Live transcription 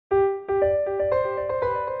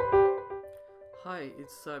Hi,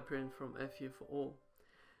 it's Cyprien from FE for All.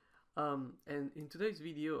 And in today's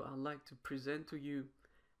video, I'd like to present to you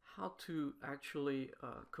how to actually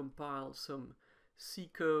compile some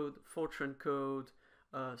C code, Fortran code,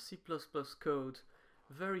 C++ code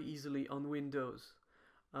very easily on Windows.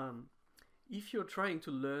 If you're trying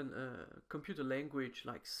to learn a computer language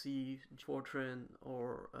like C, Fortran,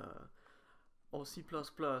 or C++,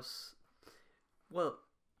 well,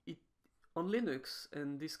 on Linux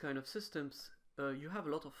and this kind of systems, you have a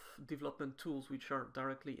lot of development tools which are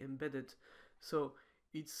directly embedded. So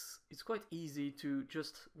it's quite easy to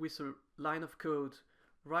just, with a line of code,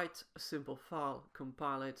 write a simple file,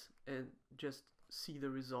 compile it, and just see the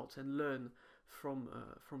results and learn from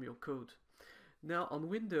your code. Now on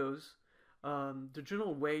Windows, the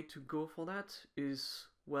general way to go for that is,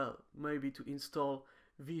 well, maybe to install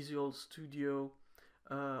Visual Studio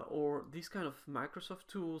or these kind of Microsoft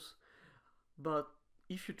tools. But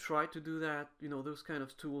if you try to do that, those kind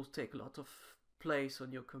of tools take a lot of place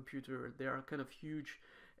on your computer. They are kind of huge,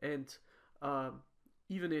 and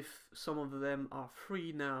even if some of them are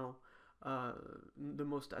free now, the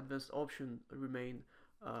most advanced option remain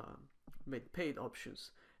paid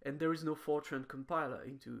options, and there is no Fortran compiler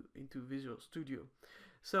into Visual Studio.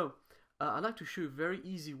 So I'd like to show you a very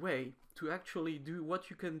easy way to actually do what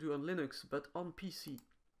you can do on Linux but on PC,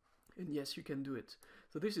 and yes, you can do it.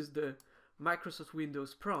 So this is the Microsoft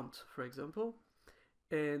Windows prompt, for example,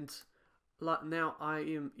 and now I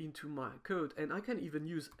am into my code, and I can even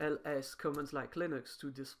use ls commands like Linux to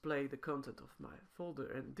display the content of my folder.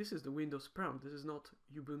 And this is the Windows prompt, this is not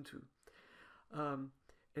Ubuntu.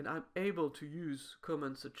 And I'm able to use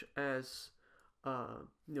commands such as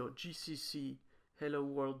GCC hello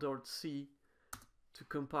world.c to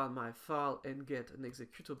compile my file and get an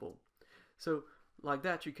executable. So like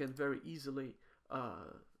that, you can very easily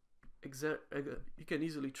you can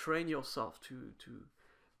easily train yourself to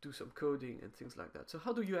do some coding and things like that. So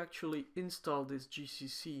how do you actually install this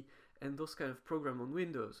GCC and those kind of program on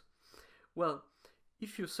Windows? Well,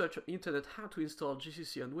 if you search on internet how to install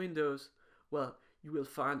GCC on Windows, well, you will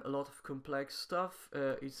find a lot of complex stuff.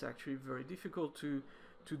 It's actually very difficult to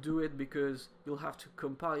do it because you'll have to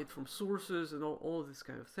compile it from sources and all these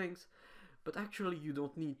kind of things. But actually you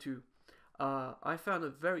don't need to. I found a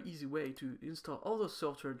very easy way to install all the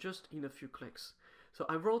software just in a few clicks. So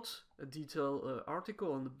I wrote a detailed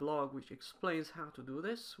article on the blog which explains how to do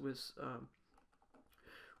this with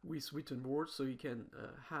written words, so you can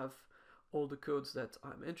have all the codes that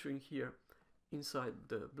I'm entering here inside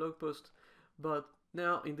the blog post. But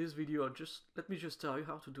now in this video, let me just tell you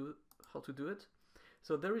how to do it.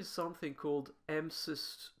 So there is something called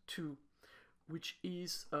msys2, which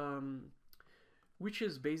is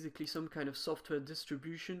basically some kind of software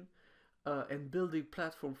distribution and building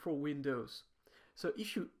platform for Windows. So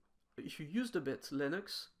if you used a bit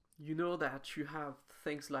Linux, you know that you have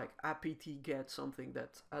things like apt-get, something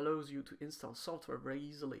that allows you to install software very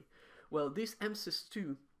easily. Well, this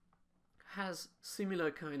msys2 has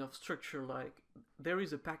similar kind of structure. Like, there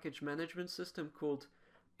is a package management system called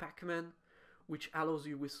pacman, which allows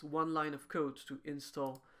you with one line of code to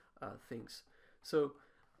install things. So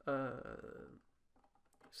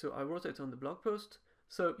I wrote it on the blog post.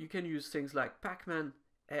 So you can use things like pacman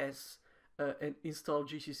as and install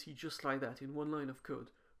GCC just like that in one line of code.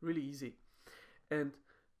 Really easy. And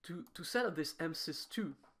to set up this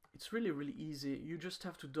msys2, it's really easy. You just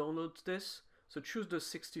have to download this. So choose the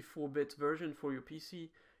 64-bit version for your PC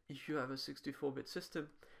if you have a 64-bit system.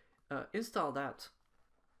 Install that,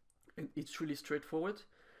 and it's really straightforward.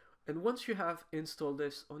 And once you have installed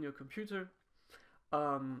this on your computer,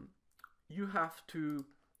 you have to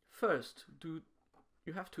first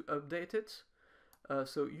update it.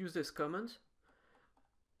 So use this command.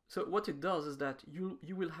 So what it does is that you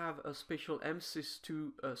will have a special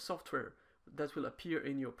msys2 software that will appear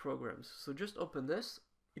in your programs. So just open this.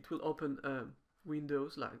 It will open window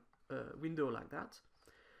like that.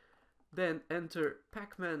 Then enter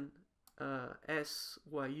pacman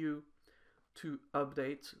syu to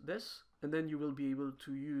update this, and then you will be able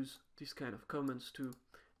to use this kind of commands to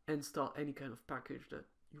install any kind of package that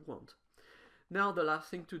you want. Now the last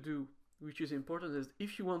thing to do, which is important, is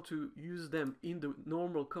if you want to use them in the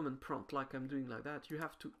normal command prompt like I'm doing like that, you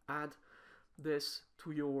have to add this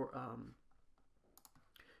to your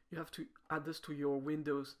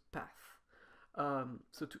Windows path.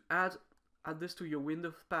 So to add this to your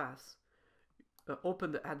Windows path,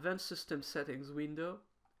 open the Advanced System Settings window,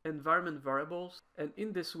 Environment Variables, and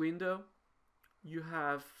in this window you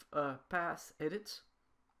have Path Edit,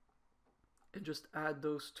 and just add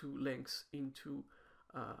those two links into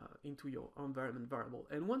your environment variable.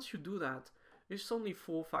 And once you do that, it's only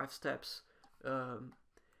 4 or 5 steps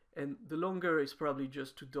and the longer is probably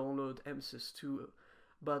just to download MSys2,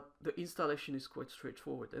 but the installation is quite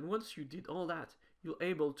straightforward. And once you did all that, you're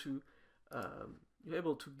able to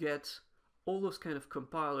get all those kind of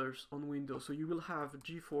compilers on Windows. So you will have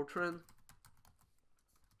gfortran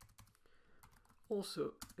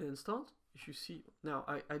also installed. If you see now,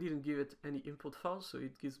 I didn't give it any input files, so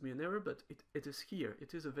it gives me an error, but it is here,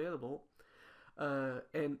 it is available.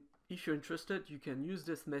 And if you're interested, you can use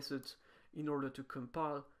this method in order to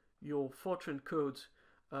compile your Fortran code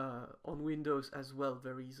on Windows as well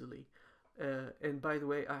very easily. And by the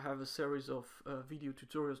way, I have a series of video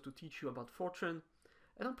tutorials to teach you about Fortran,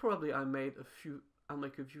 and I'll make a few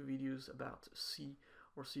videos about C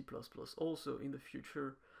or C++ also in the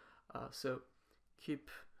future. So keep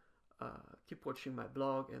watching my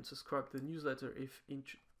blog and subscribe to the newsletter if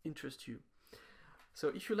interests you. So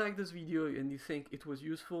if you like this video and you think it was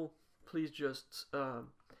useful, please just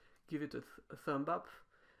give it a thumb up.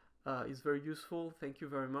 It's very useful. Thank you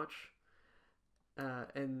very much.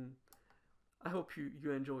 And I hope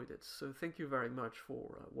you enjoyed it. So thank you very much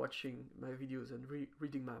for watching my videos and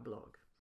reading my blog.